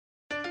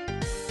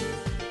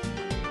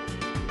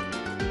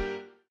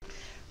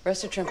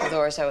Roasted shrimp with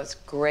orzo is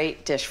a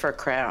great dish for a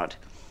crowd.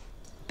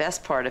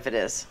 Best part of it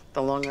is,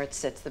 the longer it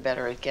sits, the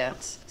better it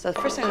gets. So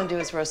the first thing I'm gonna do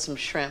is roast some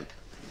shrimp.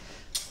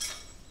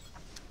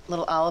 A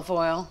little olive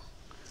oil,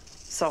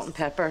 salt and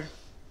pepper.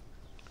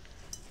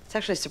 It's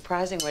actually a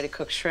surprising way to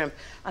cook shrimp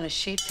on a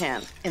sheet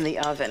pan in the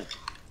oven.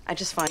 I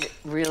just find it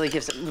really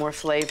gives it more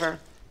flavor.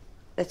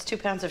 That's 2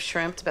 pounds of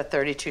shrimp, it's about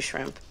 32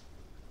 shrimp.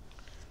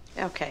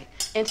 Okay,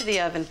 into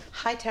the oven,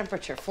 high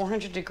temperature,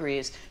 400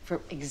 degrees,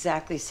 for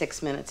exactly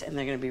 6 minutes, and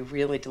they're gonna be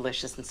really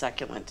delicious and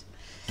succulent.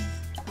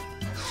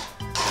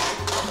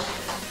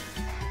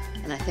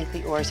 And I think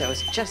the orzo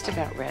is just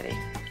about ready.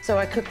 So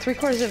I cooked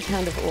 3/4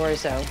 pound of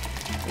orzo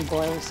in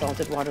boiling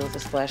salted water with a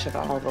splash of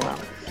olive oil.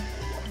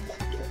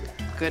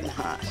 Good and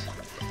hot.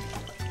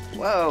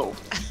 Whoa.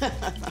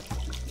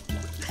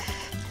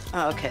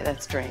 Okay,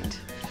 that's drained.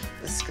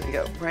 This is gonna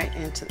go right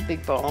into the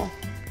big bowl.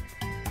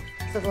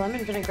 So the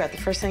lemon vinaigrette, the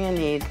first thing I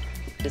need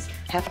is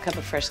 1/2 cup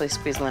of freshly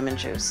squeezed lemon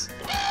juice.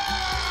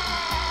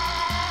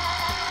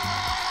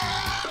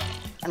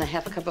 And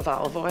 1/2 cup of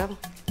olive oil.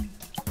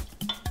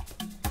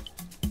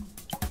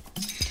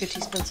 2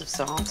 teaspoons of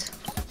salt.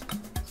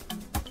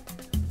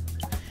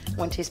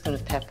 1 teaspoon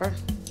of pepper.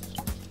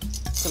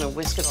 Just gonna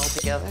whisk it all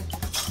together.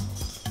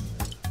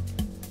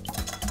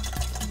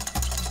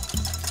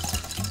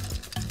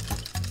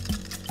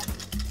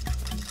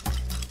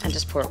 And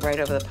just pour it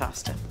right over the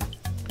pasta.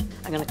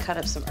 I'm gonna cut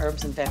up some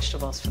herbs and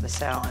vegetables for the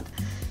salad.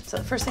 So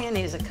the first thing I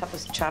need is a cup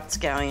of chopped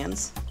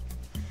scallions.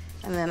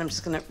 And then I'm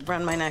just gonna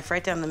run my knife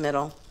right down the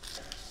middle.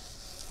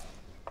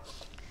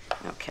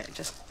 Okay,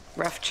 just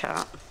rough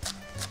chop.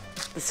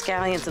 The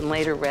scallions and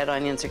later red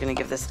onions are gonna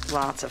give this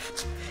lots of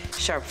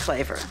sharp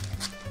flavor.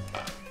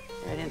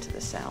 Right into the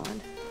salad.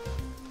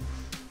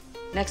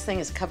 Next thing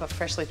is a cup of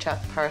freshly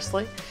chopped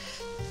parsley.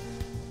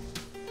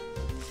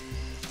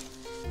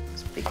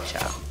 It's a big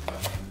chop.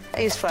 I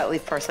use flat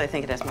leaf parsley, I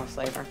think it has more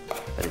flavor.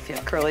 But if you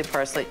have curly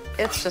parsley,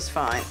 it's just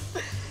fine.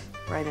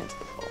 Right into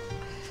the bowl.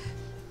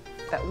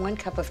 About 1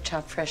 cup of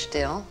chopped fresh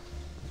dill.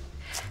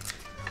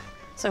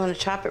 So I'm gonna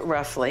chop it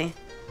roughly.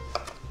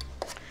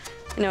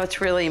 You know, it's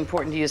really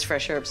important to use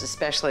fresh herbs,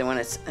 especially when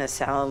it's in a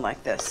salad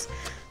like this.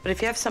 But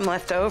if you have some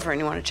left over and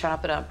you want to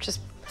chop it up, just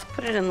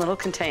put it in little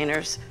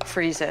containers,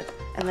 freeze it,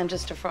 and then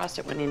just defrost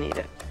it when you need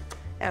it.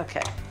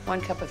 Okay,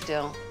 1 cup of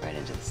dill right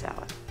into the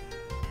salad.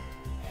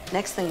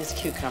 Next thing is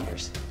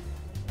cucumbers.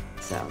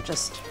 So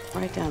just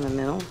right down the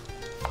middle.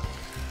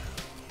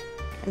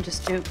 And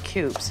just do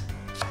cubes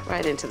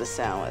right into the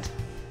salad.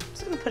 I'm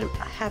just gonna put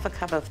 1/2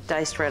 cup of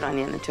diced red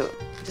onion into it.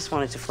 Just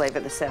wanted to flavor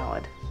the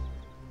salad.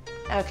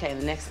 Okay,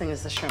 the next thing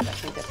is the shrimp. I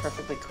think they're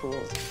perfectly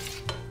cooled.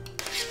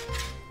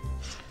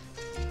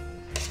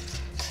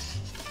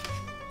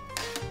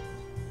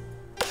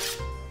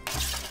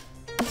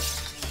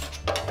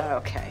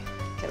 Okay,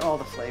 get all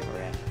the flavor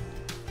in.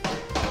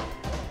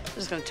 I'm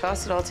just gonna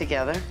toss it all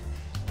together.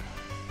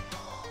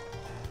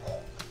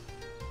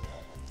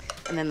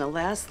 And then the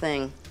last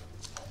thing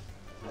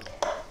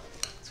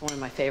is one of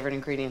my favorite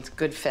ingredients,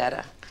 good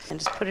feta. And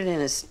just put it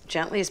in as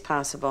gently as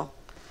possible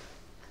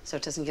so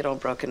it doesn't get all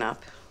broken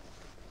up.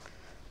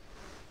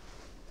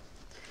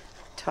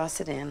 Toss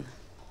it in.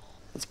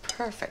 It's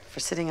perfect for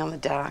sitting on the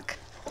dock,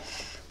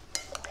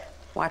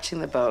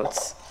 watching the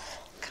boats,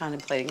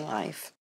 contemplating life.